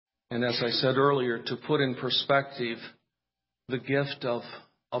And as I said earlier, to put in perspective the gift of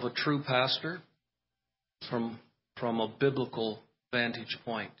a true pastor from a biblical vantage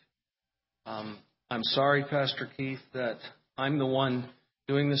point. I'm sorry, Pastor Keith, that I'm the one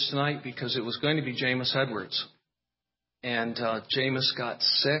doing this tonight because it was going to be Jameis Edwards. And Jameis got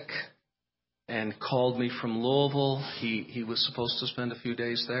sick and called me from Louisville. He was supposed to spend a few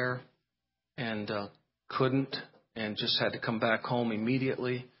days there and couldn't, and just had to come back home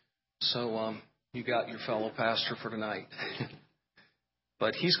immediately. So you got your fellow pastor for tonight.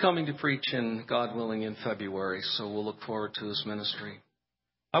 But he's coming to preach in, God willing, in February, so we'll look forward to his ministry.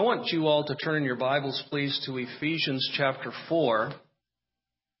 I want you all to turn in your Bibles, please, to Ephesians chapter 4.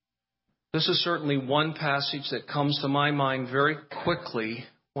 This is certainly one passage that comes to my mind very quickly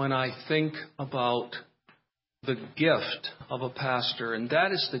when I think about the gift of a pastor. And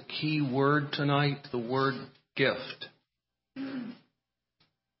that is the key word tonight, the word gift.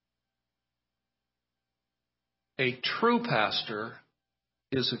 A true pastor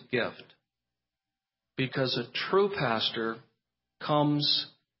is a gift, because a true pastor comes,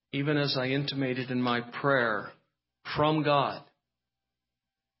 even as I intimated in my prayer, from God.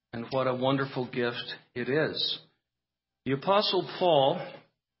 And what a wonderful gift it is. The Apostle Paul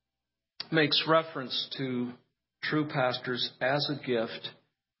makes reference to true pastors as a gift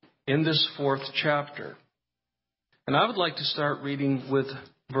in this 4th chapter. And I would like to start reading with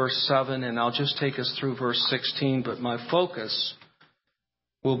verse 7, and I'll just take us through verse 16, but my focus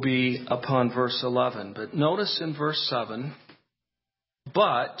will be upon verse 11. But notice in verse 7,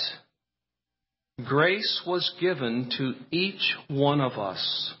 but grace was given to each one of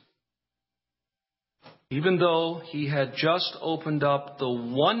us. Even though he had just opened up the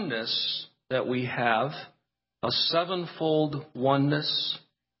oneness that we have, a sevenfold oneness,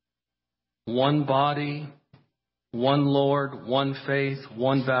 one body, one Lord, one faith,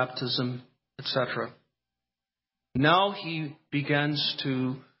 one baptism, etc. Now he begins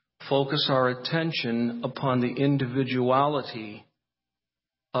to focus our attention upon the individuality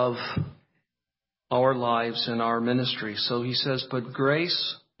of our lives and our ministry. So he says, but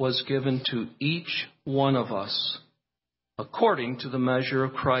grace was given to each one of us according to the measure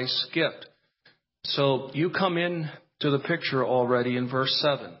of Christ's gift. So you come in to the picture already in verse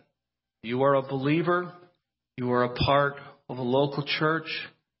 7. You are a believer. You are a part of a local church.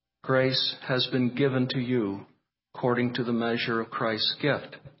 Grace has been given to you according to the measure of Christ's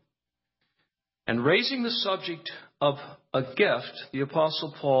gift. And raising the subject of a gift, the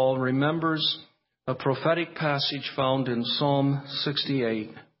Apostle Paul remembers a prophetic passage found in Psalm 68,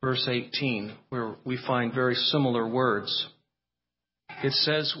 verse 18, where we find very similar words. It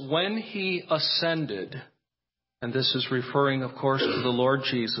says, when he ascended, and this is referring, of course, to the Lord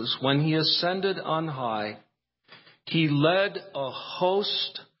Jesus, when he ascended on high, he led a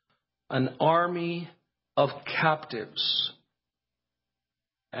host, an army of captives.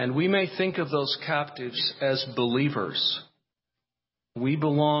 And we may think of those captives as believers. We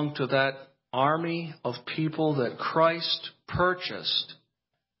belong to that army of people that Christ purchased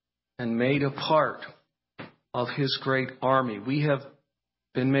and made a part of his great army. We have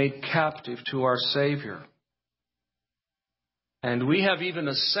been made captive to our Savior. And we have even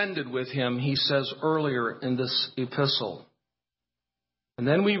ascended with him, he says earlier in this epistle. And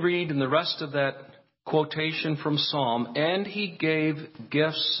then we read in the rest of that quotation from Psalm, and he gave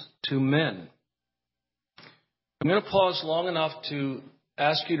gifts to men. I'm going to pause long enough to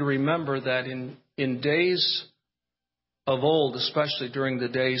ask you to remember that in days of old, especially during the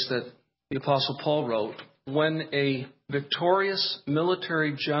days that the Apostle Paul wrote, when a victorious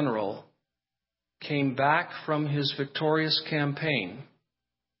military general came back from his victorious campaign,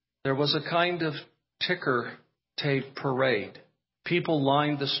 there was a kind of ticker tape parade. People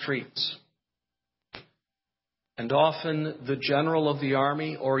lined the streets. And often the general of the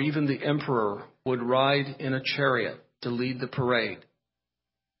army or even the emperor would ride in a chariot to lead the parade.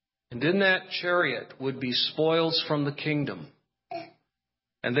 And in that chariot would be spoils from the kingdom.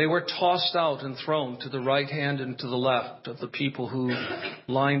 And they were tossed out and thrown to the right hand and to the left of the people who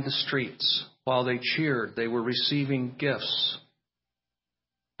lined the streets. While they cheered, they were receiving gifts.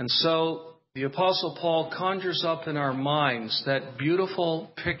 And so the Apostle Paul conjures up in our minds that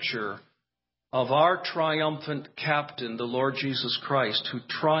beautiful picture of our triumphant captain, the Lord Jesus Christ, who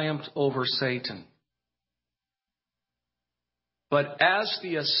triumphed over Satan. But as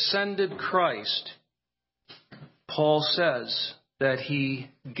the ascended Christ, Paul says that he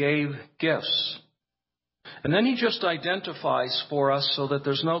gave gifts. And then he just identifies for us so that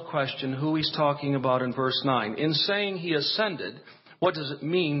there's no question who he's talking about in verse 9. In saying he ascended, what does it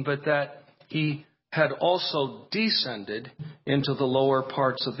mean but that he had also descended into the lower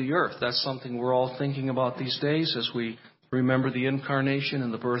parts of the earth. That's something we're all thinking about these days as we remember the incarnation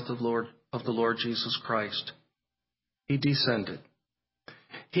and the birth of the Lord Jesus Christ. He descended.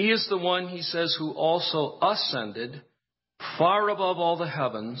 He is the one, he says, who also ascended far above all the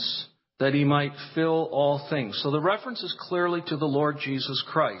heavens, that he might fill all things. So the reference is clearly to the Lord Jesus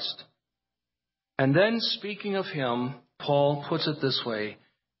Christ. And then, speaking of him, Paul puts it this way,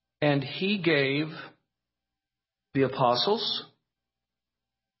 and he gave the apostles,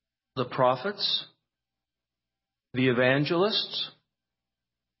 the prophets, the evangelists,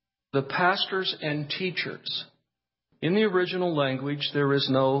 the pastors and teachers. In the original language, there is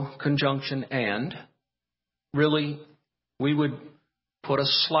no conjunction and. Really, we would put a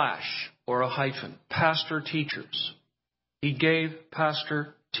slash or a hyphen. Pastor teachers. He gave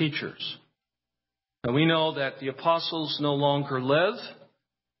pastor teachers. Now we know that the apostles no longer live.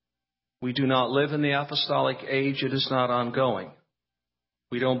 We do not live in the apostolic age. It is not ongoing.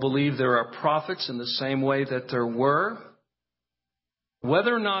 We don't believe there are prophets in the same way that there were.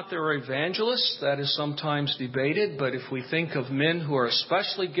 Whether or not there are evangelists, that is sometimes debated, but if we think of men who are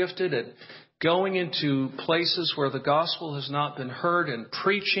especially gifted at going into places where the gospel has not been heard and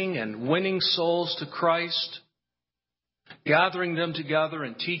preaching and winning souls to Christ, gathering them together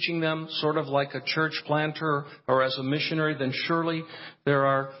and teaching them, sort of like a church planter or as a missionary, then surely there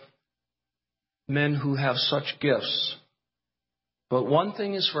are men who have such gifts. But one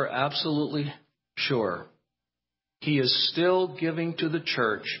thing is for absolutely sure. He is still giving to the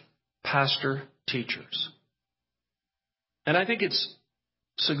church pastor teachers. And I think it's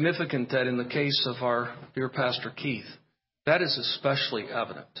significant that in the case of our dear Pastor Keith, that is especially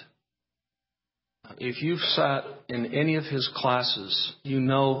evident. If you've sat in any of his classes, you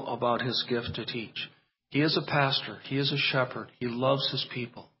know about his gift to teach. He is a pastor. He is a shepherd. He loves his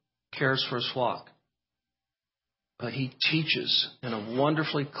people, cares for his flock. But he teaches in a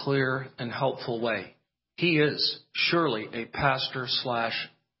wonderfully clear and helpful way. He is surely a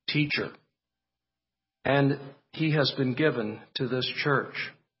pastor/teacher. And he has been given to this church.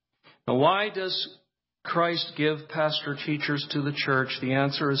 Now, why does Christ give pastor teachers to the church? The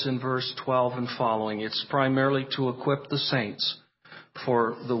answer is in verse 12 and following. It's primarily to equip the saints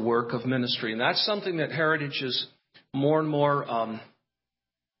for the work of ministry. And that's something that Heritage is more and more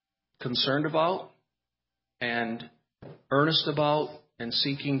concerned about and earnest about and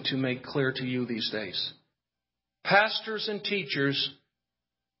seeking to make clear to you these days. Pastors and teachers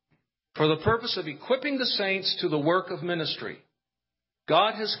for the purpose of equipping the saints to the work of ministry.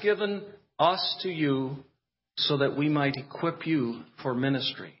 God has given us to you so that we might equip you for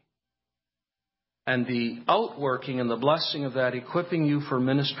ministry. And the outworking and the blessing of that equipping you for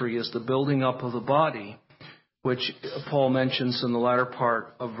ministry is the building up of the body, which Paul mentions in the latter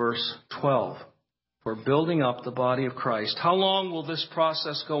part of verse 12. For building up the body of Christ. How long will this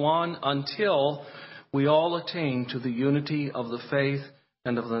process go on? Until we all attain to the unity of the faith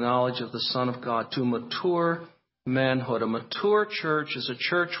and of the knowledge of the Son of God, to mature manhood. A mature church is a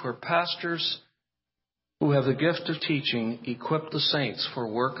church where pastors who have the gift of teaching equip the saints for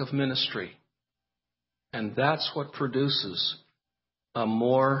work of ministry. And that's what produces a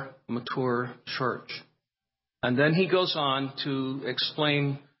more mature church. And then he goes on to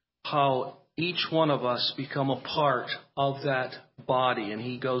explain how each one of us become a part of that body. And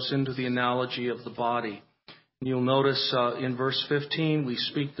he goes into the analogy of the body. You'll notice in verse 15, we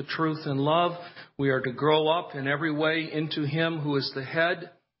speak the truth in love. We are to grow up in every way into him who is the head,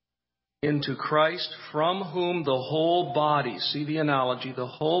 into Christ, from whom the whole body, see the analogy, the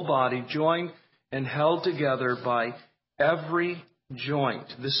whole body joined and held together by every joint.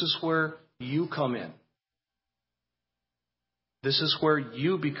 This is where you come in. This is where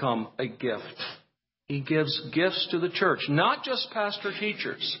you become a gift. He gives gifts to the church, not just pastor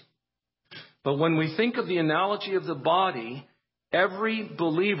teachers. But when we think of the analogy of the body, every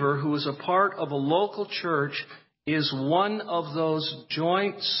believer who is a part of a local church is one of those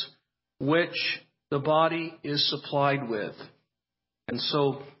joints which the body is supplied with. And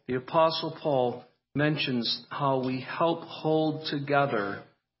so the Apostle Paul mentions how we help hold together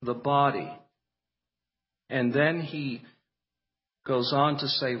the body. And then he goes on to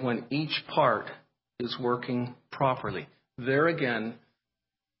say when each part is working properly. There again,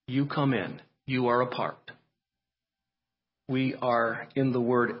 you come in. You are a part. We are in the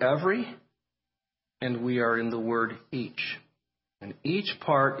word every, and we are in the word each. And each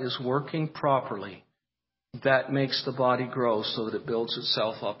part is working properly. That makes the body grow so that it builds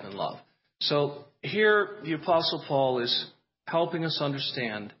itself up in love. So here the Apostle Paul is helping us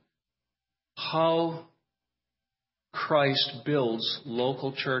understand how Christ builds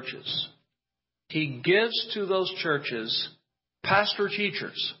local churches. He gives to those churches pastor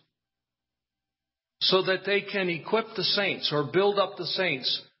teachers so that they can equip the saints or build up the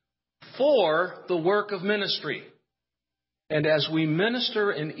saints for the work of ministry. And as we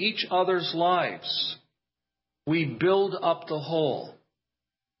minister in each other's lives, we build up the whole.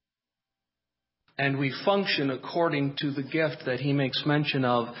 And we function according to the gift that he makes mention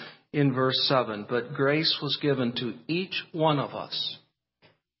of in verse 7. But grace was given to each one of us.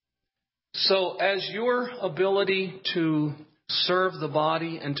 So as your ability to serve the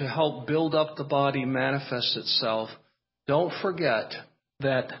body and to help build up the body manifests itself, don't forget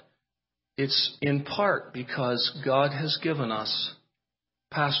that it's in part because God has given us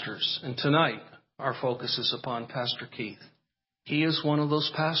pastors. And tonight, our focus is upon Pastor Keith. He is one of those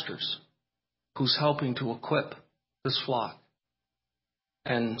pastors who's helping to equip this flock.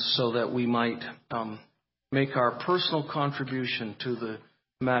 And so that we might make our personal contribution to the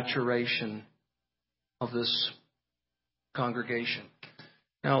maturation of this congregation.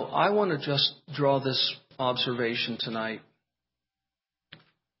 Now, I want to just draw this observation tonight.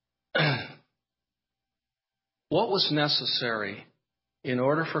 What was necessary in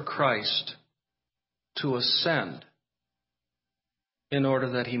order for Christ to ascend in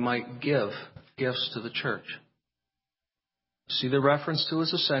order that he might give gifts to the church? See the reference to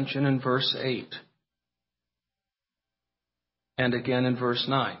his ascension in verse 8 and again in verse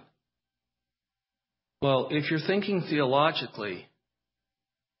 9. Well, if you're thinking theologically,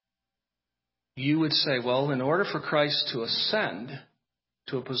 you would say, well, in order for Christ to ascend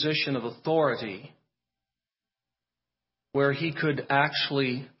to a position of authority where he could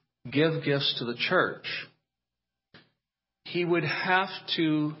actually give gifts to the church, he would have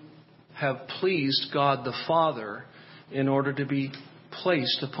to have pleased God the Father in order to be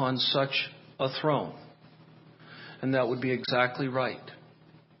placed upon such a throne. And that would be exactly right.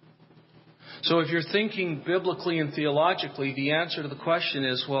 So if you're thinking biblically and theologically, the answer to the question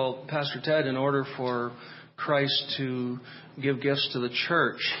is, well, Pastor Ted, in order for Christ to give gifts to the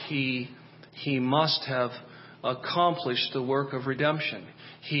church, he must have accomplished the work of redemption.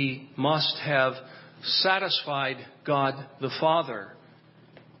 He must have satisfied God the Father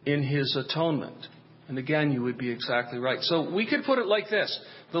in his atonement. And again, you would be exactly right. So we could put it like this.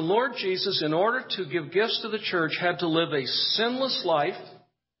 The Lord Jesus, in order to give gifts to the church, had to live a sinless life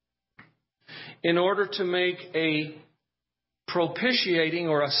in order to make a propitiating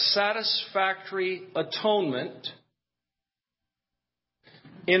or a satisfactory atonement,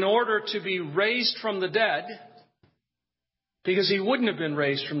 in order to be raised from the dead, because he wouldn't have been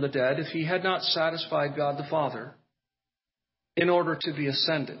raised from the dead if he had not satisfied God the Father, in order to be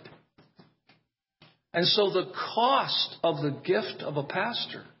ascended. And so the cost of the gift of a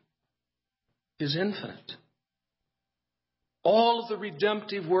pastor is infinite. All of the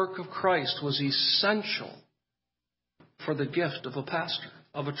redemptive work of Christ was essential for the gift of a pastor,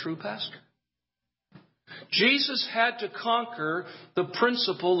 of a true pastor. Jesus had to conquer the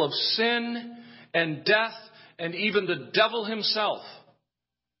principle of sin and death and even the devil himself.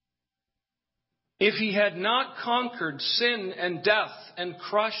 If he had not conquered sin and death and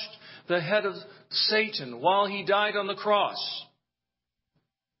crushed the head of Satan while he died on the cross,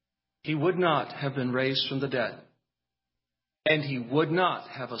 he would not have been raised from the dead. And he would not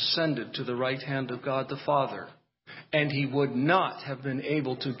have ascended to the right hand of God the Father. And he would not have been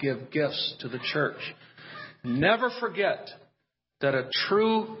able to give gifts to the church. Never forget that a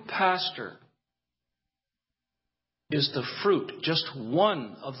true pastor is the fruit, just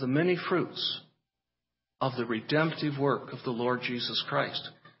one of the many fruits of the redemptive work of the Lord Jesus Christ.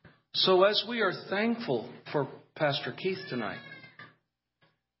 So as we are thankful for Pastor Keith tonight,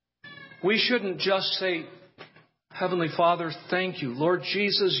 we shouldn't just say, Heavenly Father, thank you. Lord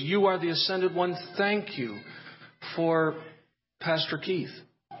Jesus, you are the ascended one. Thank you for Pastor Keith.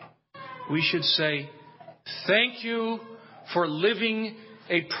 We should say, thank you for living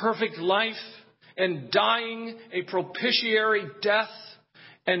a perfect life and dying a propitiatory death.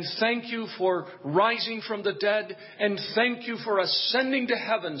 And thank you for rising from the dead. And thank you for ascending to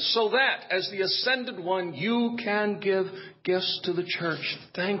heaven so that as the ascended one, you can give gifts to the church.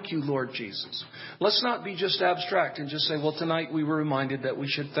 Thank you, Lord Jesus. Let's not be just abstract and just say, well, tonight we were reminded that we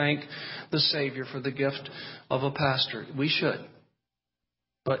should thank the Savior for the gift of a pastor. We should.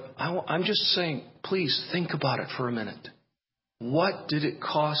 But I'm just saying, please think about it for a minute. What did it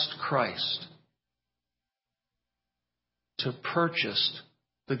cost Christ to purchase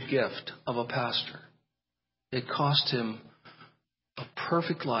the gift of a pastor? It cost him a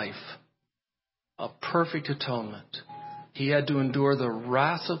perfect life, a perfect atonement. He had to endure the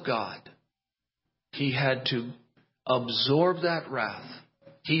wrath of God. He had to absorb that wrath.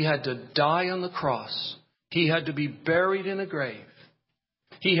 He had to die on the cross. He had to be buried in a grave.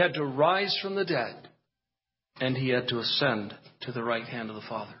 He had to rise from the dead. And He had to ascend to the right hand of the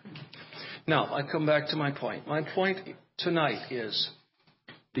Father. Now, I come back to my point. My point tonight is,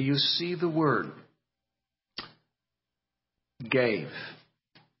 do you see the word gave?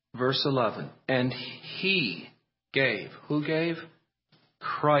 Verse 11. And He gave. Who gave?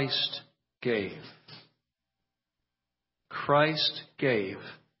 Christ gave. Christ gave.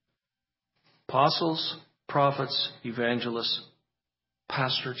 Apostles, prophets, evangelists,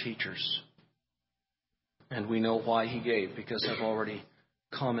 pastor, teachers. And we know why He gave, because I've already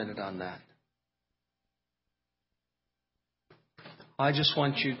commented on that. I just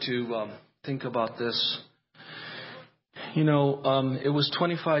want you to think about this. You know, it was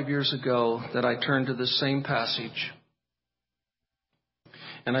 25 years ago that I turned to this same passage.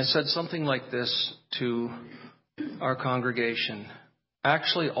 And I said something like this to our congregation.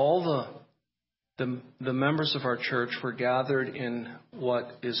 Actually, all the members of our church were gathered in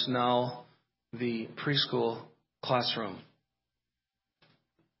what is now the preschool classroom.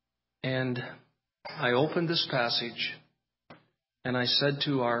 And I opened this passage and I said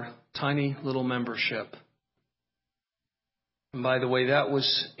to our tiny little membership, and by the way, that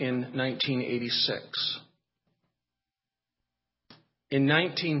was in 1986. In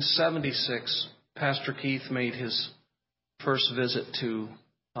 1976, Pastor Keith made his first visit to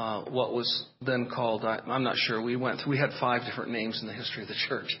what was then called, I'm not sure, we had 5 different names in the history of the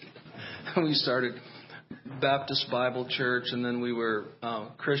church. We started Baptist Bible Church, and then we were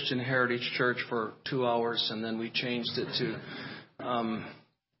Christian Heritage Church for 2 hours, and then we changed it to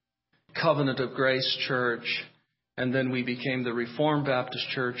Covenant of Grace Church, and then we became the Reformed Baptist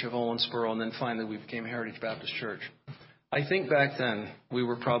Church of Owensboro, and then finally we became Heritage Baptist Church. I think back then we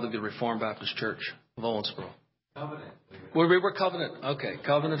were probably the Reformed Baptist Church of Owensboro. Covenant. We were Covenant. Okay,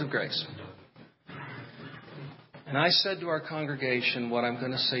 Covenant of Grace. And I said to our congregation what I'm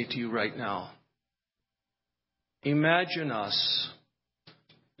going to say to you right now. Imagine us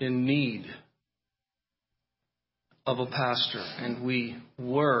in need of a pastor, and we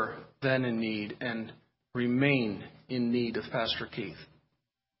were then in need and remain in need of Pastor Keith.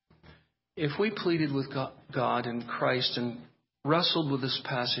 If we pleaded with God and Christ and wrestled with this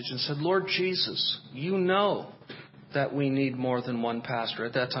passage and said, Lord Jesus, you know that we need more than one pastor.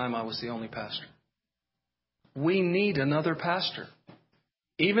 At that time, I was the only pastor. We need another pastor.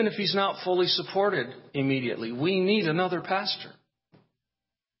 Even if he's not fully supported immediately, we need another pastor.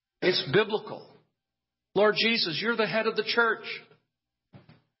 It's biblical. Lord Jesus, you're the head of the church.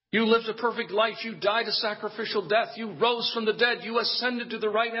 You lived a perfect life. You died a sacrificial death. You rose from the dead. You ascended to the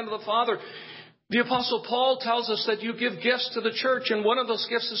right hand of the Father. The Apostle Paul tells us that you give gifts to the church, and one of those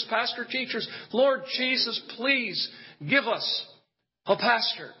gifts is pastor teachers. Lord Jesus, please give us a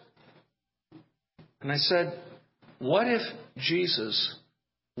pastor. And I said, what if Jesus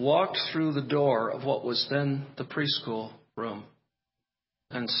walked through the door of what was then the preschool room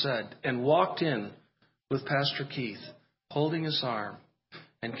and walked in with Pastor Keith, holding his arm,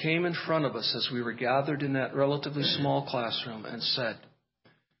 and came in front of us as we were gathered in that relatively small classroom and said,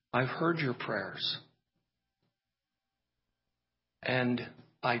 I've heard your prayers, and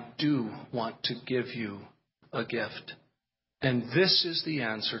I do want to give you a gift. And this is the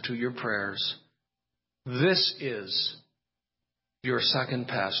answer to your prayers. This is your second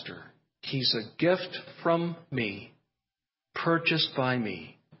pastor. He's a gift from me, purchased by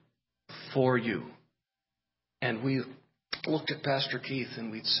me, for you. And we looked at Pastor Keith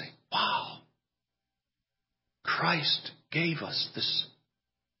and we'd say, wow, Christ gave us this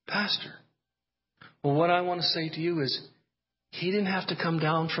pastor. Well, what I want to say to you is, He didn't have to come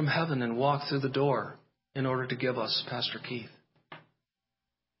down from heaven and walk through the door in order to give us Pastor Keith.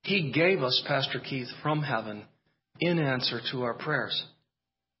 He gave us Pastor Keith from heaven in answer to our prayers.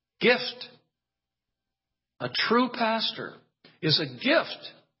 Gift. A true pastor is a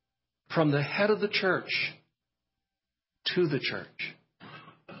gift from the head of the church to the church.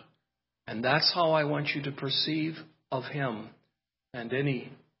 And that's how I want you to perceive of him and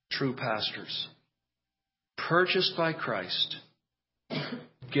any true pastors. Purchased by Christ,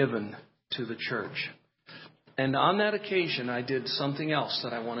 given to the church. And on that occasion, I did something else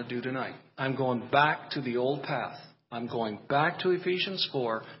that I want to do tonight. I'm going back to the old path. I'm going back to Ephesians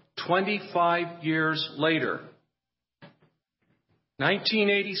 4, 25 years later.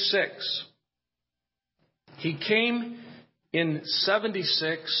 1986. He came in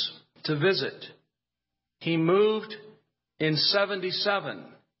 76 to visit. He moved in 77.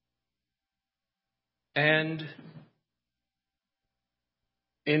 And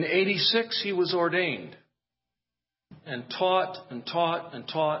in 86, he was ordained. and taught and taught and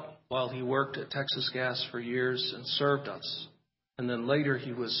taught while he worked at Texas Gas for years and served us. And then later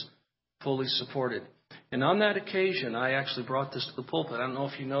he was fully supported. And on that occasion, I actually brought this to the pulpit. I don't know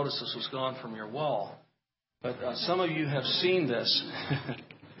if you noticed this was gone from your wall, but some of you have seen this.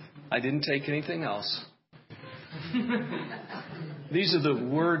 I didn't take anything else. These are the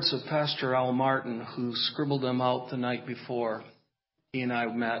words of Pastor Al Martin, who scribbled them out the night before he and I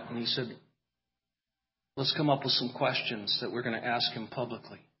met. And he said, let's come up with some questions that we're going to ask him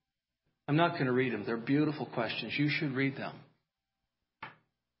publicly. I'm not going to read them. They're beautiful questions. You should read them.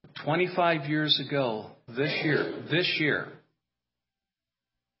 25 years ago, this year,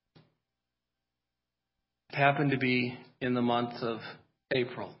 it happened to be in the month of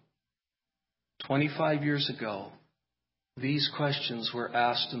April. 25 years ago, these questions were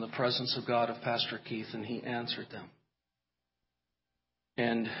asked in the presence of God of Pastor Keith, and he answered them.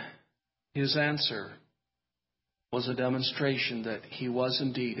 And his answer was a demonstration that he was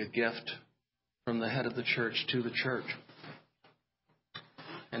indeed a gift from the head of the church to the church.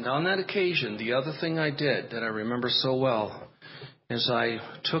 And on that occasion, the other thing I did that I remember so well is I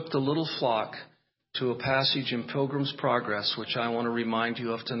took the little flock to a passage in Pilgrim's Progress, which I want to remind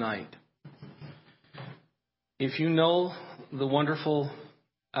you of tonight. If you know the wonderful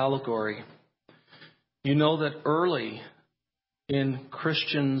allegory, you know that early in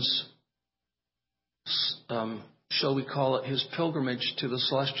Christian's, shall we call it, his pilgrimage to the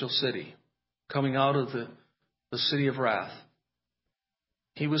celestial city, coming out of the city of wrath,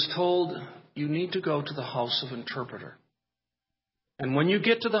 he was told, you need to go to the house of interpreter. And when you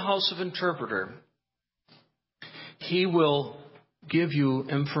get to the house of interpreter, he will give you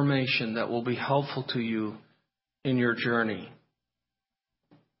information that will be helpful to you in your journey.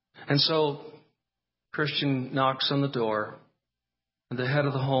 And so Christian knocks on the door, and the head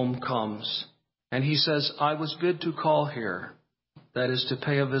of the home comes, and he says, I was bid to call here, that is to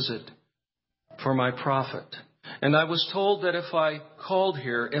pay a visit for my prophet. And I was told that if I called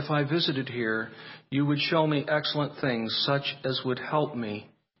here, if I visited here, you would show me excellent things, such as would help me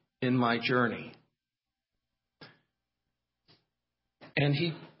in my journey. And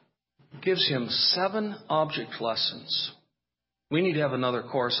he gives him 7 object lessons. We need to have another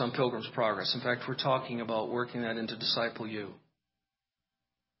course on Pilgrim's Progress. In fact, we're talking about working that into Disciple U.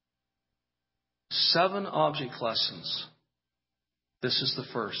 7 object lessons. This is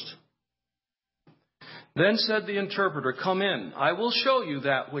the first. Then said the interpreter, come in, I will show you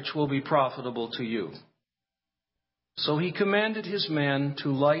that which will be profitable to you. So he commanded his man to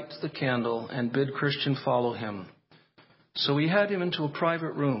light the candle and bid Christian follow him. So he had him into a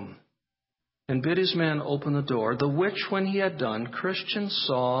private room and bid his man open the door, the which when he had done, Christian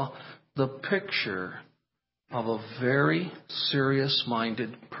saw the picture of a very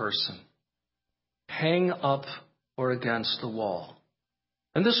serious-minded person hang up or against the wall.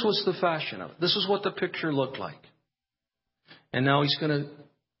 And this was the fashion of it. This is what the picture looked like. And now he's going to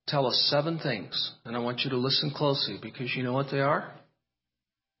tell us 7 things. And I want you to listen closely, because you know what they are?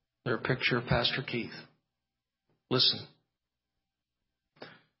 They're a picture of Pastor Keith. Listen.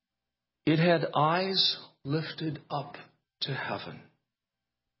 It had eyes lifted up to heaven.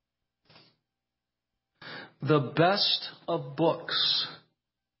 The best of books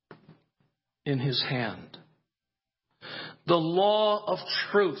in his hand. The law of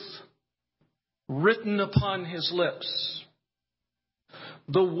truth written upon his lips.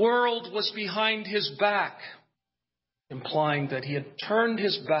 The world was behind his back, implying that he had turned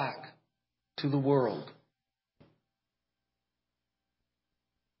his back to the world.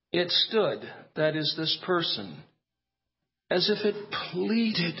 It stood, that is this person, as if it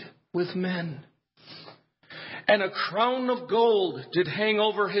pleaded with men. And a crown of gold did hang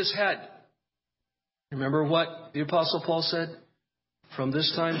over his head. Remember what the Apostle Paul said? From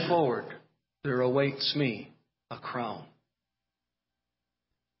this time forward, there awaits me a crown.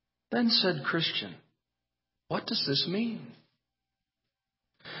 Then said Christian, what does this mean?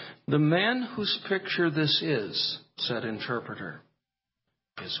 The man whose picture this is, said interpreter,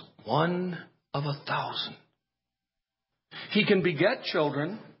 is one of 1,000. He can beget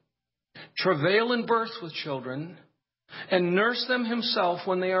children, travail in birth with children, and nurse them himself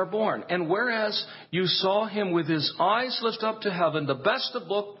when they are born. And whereas you saw him with his eyes lifted up to heaven, the best of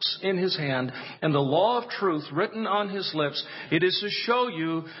books in his hand, and the law of truth written on his lips, it is to show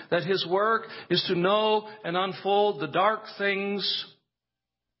you that his work is to know and unfold the dark things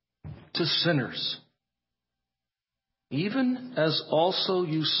to sinners. even as also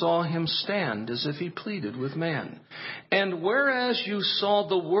you saw him stand as if he pleaded with man. And whereas you saw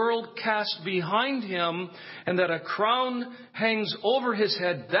the world cast behind him, and that a crown hangs over his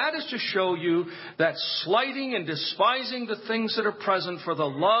head, that is to show you that slighting and despising the things that are present for the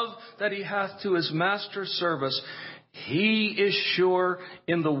love that he hath to his master's service, he is sure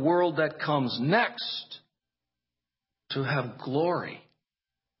in the world that comes next to have glory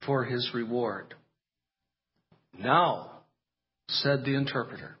for his reward. Now, said the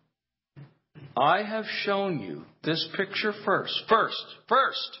interpreter, I have shown you this picture first,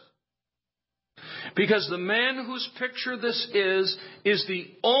 because the man whose picture this is the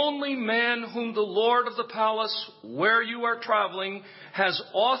only man whom the Lord of the palace where you are traveling has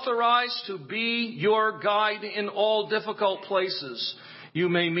authorized to be your guide in all difficult places you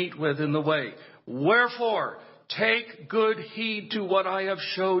may meet with in the way. Wherefore, take good heed to what I have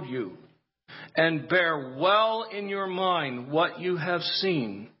showed you, and bear well in your mind what you have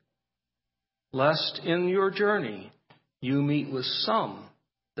seen, lest in your journey you meet with some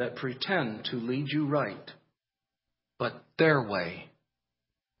that pretend to lead you right, but their way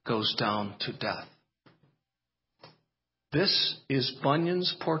goes down to death. This is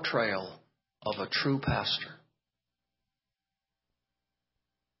Bunyan's portrayal of a true pastor.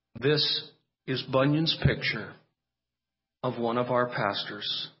 This is Bunyan's picture of one of our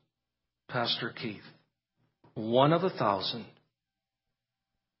pastors, Pastor Keith, one of 1,000,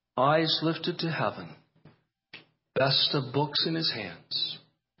 eyes lifted to heaven, best of books in his hands,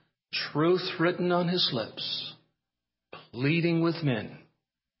 truth written on his lips, pleading with men,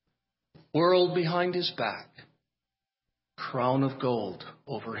 world behind his back, crown of gold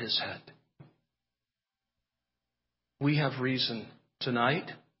over his head. We have reason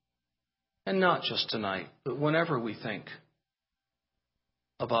tonight, and not just tonight, but whenever we think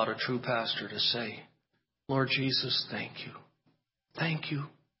about a true pastor, to say, Lord Jesus, thank you. Thank you.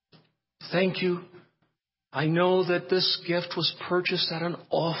 Thank you. I know that this gift was purchased at an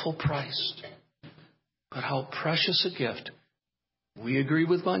awful price, but how precious a gift. We agree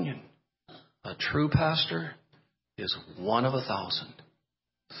with Bunyan. A true pastor is one of 1,000.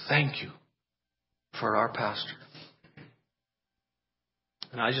 Thank you for our pastor.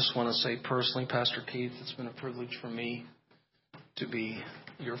 And I just want to say personally, Pastor Keith, it's been a privilege for me to be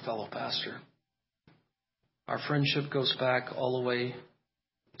your fellow pastor. Our friendship goes back all the way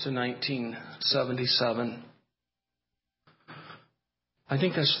to 1977. I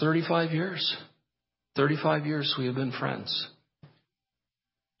think that's 35 years. 35 years we have been friends.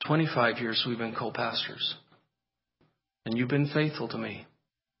 25 years we've been co-pastors. And you've been faithful to me.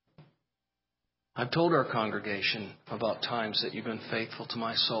 I've told our congregation about times that you've been faithful to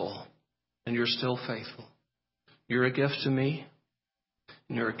my soul. And you're still faithful. You're a gift to me.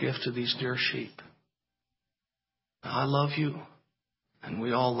 And you're a gift to these dear sheep. I love you. And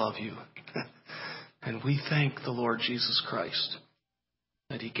we all love you. And we thank the Lord Jesus Christ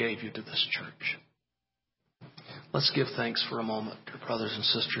that He gave you to this church. Let's give thanks for a moment, dear brothers and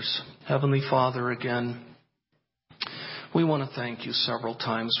sisters. Heavenly Father, again, we want to thank you several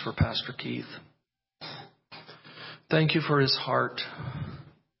times for Pastor Keith. Thank you for his heart.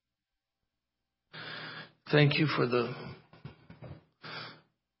 Thank you for the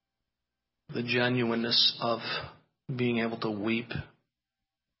genuineness of being able to weep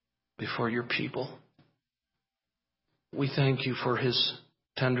before your people. We thank you for his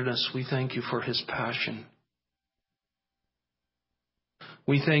tenderness. We thank you for his passion.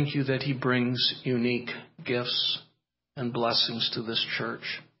 We thank you that he brings unique gifts and blessings to this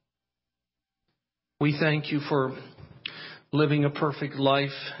church. We thank you for living a perfect life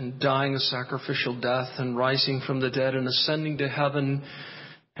and dying a sacrificial death and rising from the dead and ascending to heaven,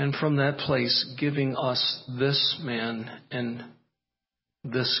 and from that place giving us this man and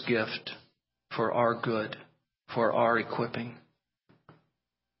this gift for our good, for our equipping.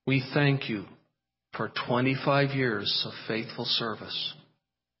 We thank you for 25 years of faithful service.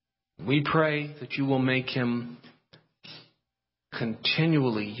 We pray that you will make him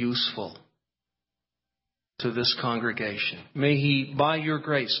continually useful to this congregation. May he, by your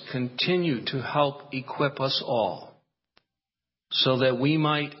grace, continue to help equip us all so that we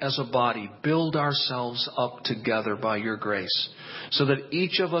might, as a body, build ourselves up together by your grace, so that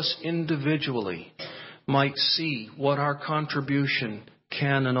each of us individually might see what our contribution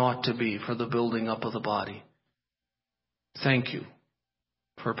can and ought to be for the building up of the body. Thank you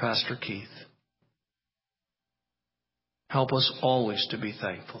for Pastor Keith. Help us always to be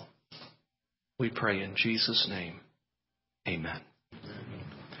thankful. We pray in Jesus' name. Amen.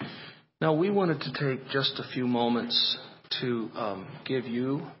 Now, we wanted to take just a few moments to give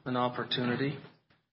you an opportunity